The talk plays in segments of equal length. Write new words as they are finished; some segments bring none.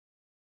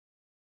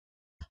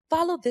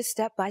Follow this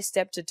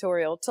step-by-step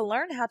tutorial to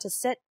learn how to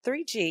set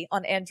 3G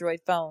on Android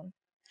phone.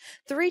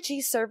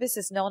 3G service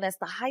is known as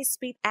the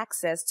high-speed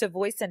access to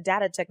voice and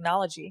data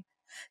technology.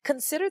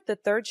 Considered the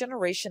third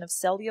generation of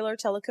cellular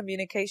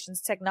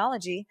telecommunications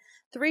technology,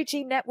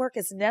 3G network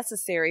is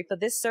necessary for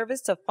this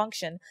service to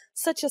function,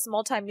 such as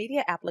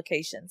multimedia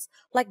applications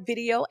like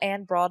video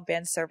and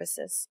broadband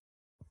services.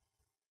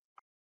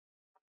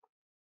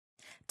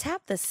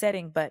 Tap the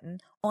Setting button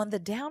on the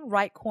down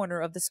right corner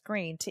of the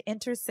screen to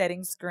enter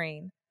Settings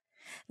screen.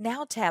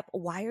 Now tap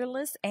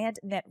Wireless and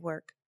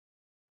Network.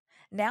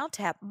 Now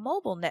tap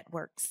Mobile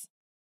Networks.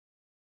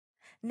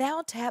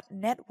 Now tap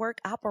Network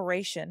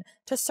Operation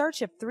to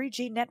search if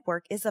 3G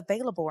network is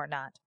available or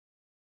not.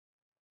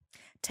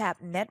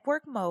 Tap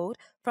Network Mode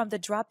from the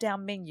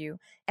drop-down menu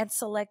and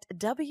select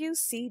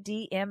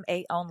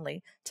WCDMA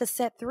only to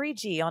set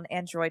 3G on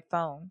Android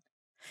phone.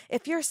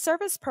 If your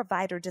service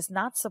provider does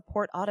not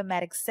support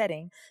automatic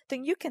setting,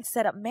 then you can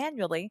set up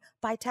manually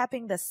by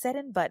tapping the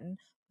Setting button,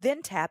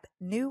 then tap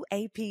New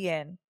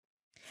APN.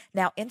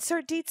 Now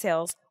insert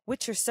details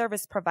which your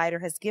service provider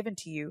has given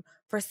to you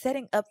for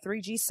setting up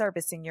 3G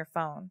service in your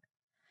phone.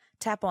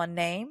 Tap on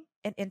Name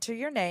and enter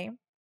your name.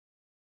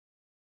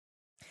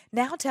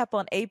 Now tap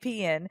on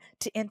APN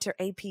to enter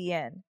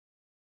APN.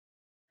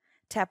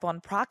 Tap on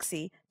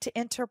Proxy to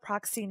enter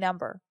proxy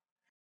number.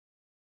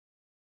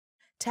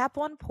 Tap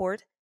on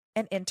Port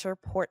and enter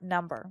port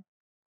number.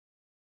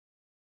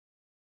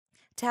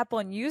 Tap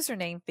on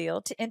Username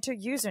field to enter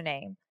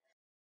username.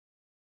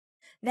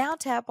 Now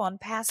tap on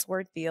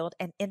Password field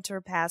and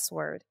enter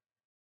password.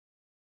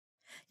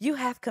 You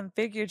have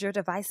configured your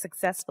device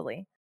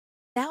successfully.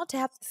 Now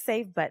tap the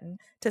Save button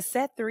to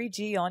set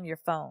 3G on your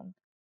phone.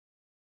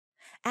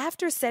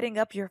 After setting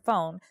up your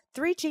phone,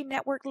 3G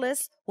network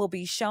list will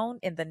be shown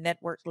in the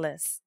network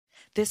list.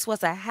 This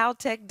was a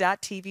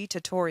HowTech.tv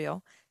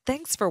tutorial.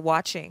 Thanks for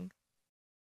watching.